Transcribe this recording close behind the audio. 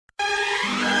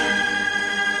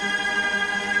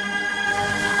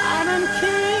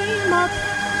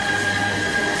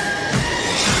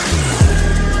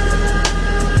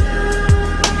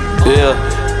Yeah.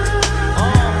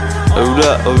 Hold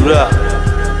up, hold up.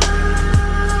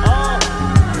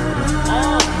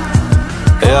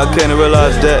 Hey, I came to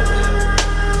realize that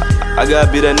I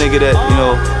gotta be that nigga that, you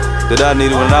know, that I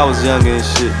needed when I was younger and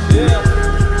shit.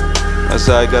 That's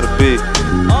how I gotta be.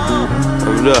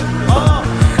 Hold up.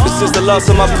 Since the loss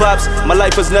of my pops, my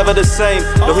life was never the same.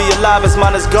 Though he alive, his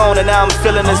mind is gone, and now I'm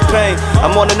feeling his pain.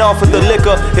 I'm on and off with the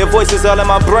liquor, hear voices all in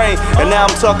my brain. And now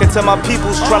I'm talking to my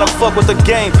peoples, trying to fuck with the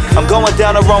game. I'm going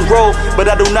down the wrong road, but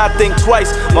I do not think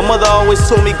twice. My mother always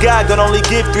told me God can only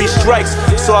give 3 strikes.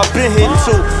 So I've been hit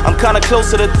 2, I'm kinda close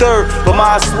to the 3rd. But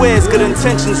my I swear it's good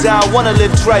intentions, I don't wanna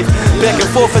live trife. Back and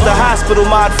forth at the hospital,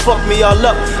 my heart fucked me all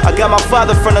up. I got my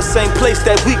father from the same place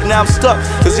that week, now I'm stuck.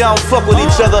 Cause y'all don't fuck with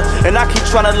each other, and I keep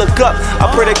trying to look up. I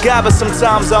pray to God, but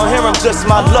sometimes I don't hear him, just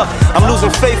my luck. I'm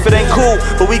losing faith, it ain't cool,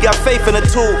 but we got faith in the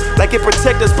tool. Like it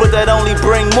protect us, but that only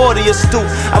bring more to your stoop.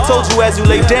 I told you as you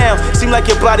lay down, seemed like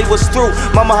your body was through.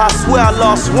 Mama, I swear I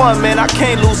lost 1, man, I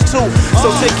can't lose 2. So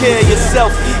take care of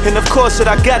yourself, and of course shit,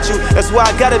 I got you. That's why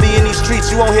I gotta be in these streets,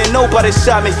 you won't hear nobody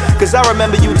shot me. Cause I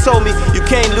remember you told me, you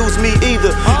can't lose me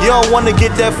either. You don't wanna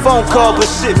get that phone call, but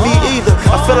shit, me either.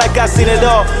 I feel like I seen it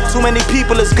all, too many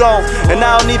people is gone. And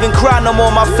I don't even cry no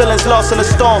more, my feelings lost in a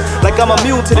storm. Like I'm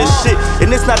immune to this shit,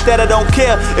 and it's not that I don't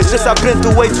care. It's just I've been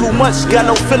through way too much, got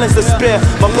no feelings to spare.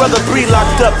 My brother Bree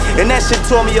locked up, and that shit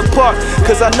tore me apart.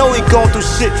 Cause I know he going through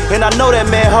shit, and I know that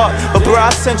man hard. But bro,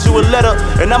 I sent you a letter,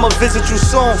 and I'ma visit you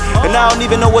soon. And I don't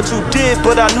even know what you did,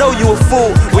 but I know you a fool.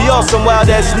 We all some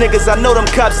wild ass niggas, I know them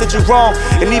cops said you wrong.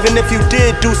 And even if you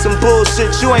did do some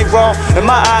bullshit, you ain't wrong in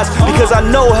my eyes. Because I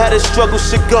know how this struggle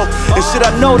shit go. And shit,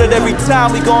 I know that every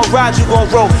time we gon' ride, you gon'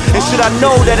 roll. And shit, I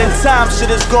know that in time shit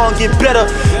is gon' get better.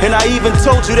 And I even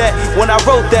told you that when I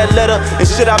wrote that letter. And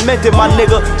shit, I meant it, my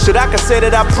nigga. Shit, I can say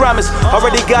that I promise.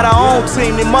 Already got our own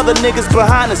team, them other niggas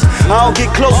behind us. I don't get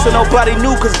close to nobody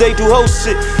new, cause they do whole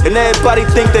shit. And everybody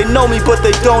think they know me, but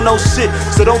they don't know shit.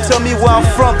 So don't tell me where I'm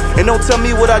from, and don't tell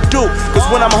me what I do. Cause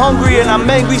when I'm hungry and I'm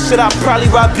angry, shit, I probably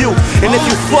rob you. And if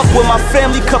you fuck with my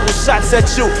family, couple shots at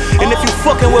you. And if you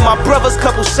fucking with my brothers,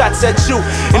 couple shots at you.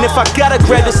 And if I gotta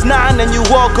grab this 9, then you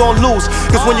all gon' lose.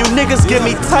 Cause when you niggas get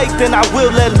me tight, then I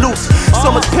will let loose. So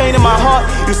much pain in my heart,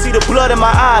 you see the blood in my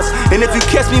eyes. And if you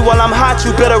catch me while I'm hot,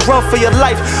 you better run for your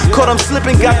life. Caught him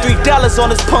slipping, got $3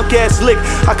 on his punk ass lick.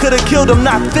 I could've killed him,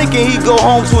 not thinking he'd go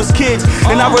home to his kids.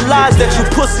 And I realized that you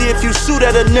pussy if you shoot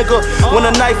at a nigga. When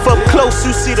a knife up close,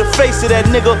 you see the face of that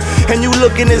nigga. And you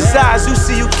look in his eyes, you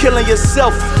see you killing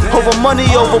yourself. Over money,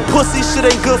 over pussy, shit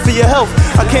ain't good for your health.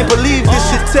 I can't believe this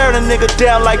shit tearing a nigga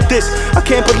down like this. I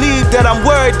can't believe that I'm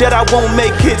worried that I won't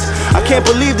make hits. I can't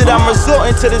believe that I'm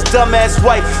resorting to this dumbass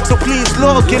wife. So please,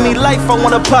 Lord, give me life. I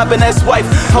wanna pop in that's wife.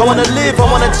 I wanna live, I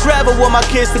wanna travel with my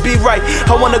kids to be right.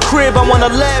 I want a crib, I wanna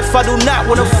laugh, I do not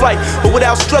wanna fight. But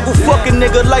without struggle, fucking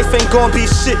nigga, life ain't gonna be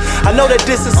shit. I know that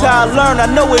this is how I learn, I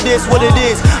know it is what it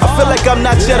is. I feel like I'm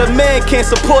not yet a man, can't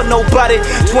support nobody.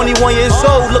 21 years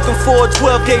old, looking for a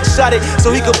 12-gauge shot it,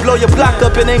 so he could blow your block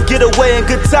up and then get away in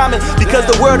good timing. Because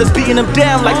the world is beating him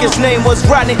down like his name was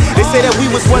Rodney. They say that we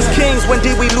was once kings, when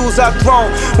did we lose our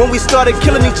throne? When we started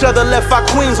killing each other, left our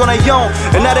queens on their own.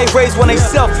 And now they raised one they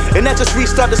self, and that just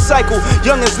restart the cycle.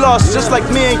 Young is lost, just like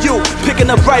me and you, picking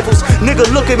up rifles. Nigga,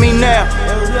 look at me now.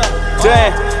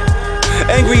 Damn.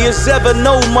 Angry as ever,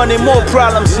 no money, more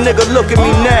problems. Nigga, look at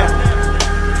me now.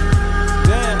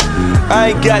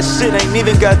 I ain't got shit, ain't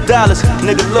even got dollars.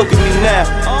 Nigga, look at me now.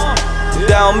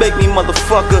 That don't make me,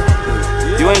 motherfucker.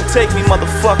 You ain't take me,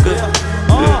 motherfucker.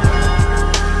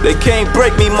 They can't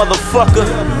break me, motherfucker.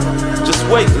 Just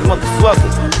wait,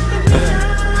 motherfucker.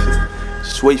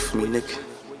 Just wait for me, nigga.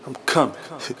 I'm coming.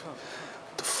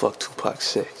 What the fuck Tupac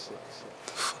say?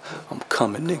 I'm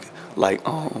coming, nigga. Like,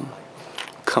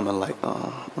 coming like, nah.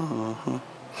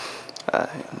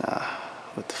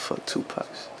 What the fuck Tupac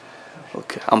say?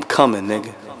 Okay, I'm coming,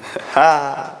 nigga.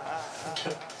 Ha.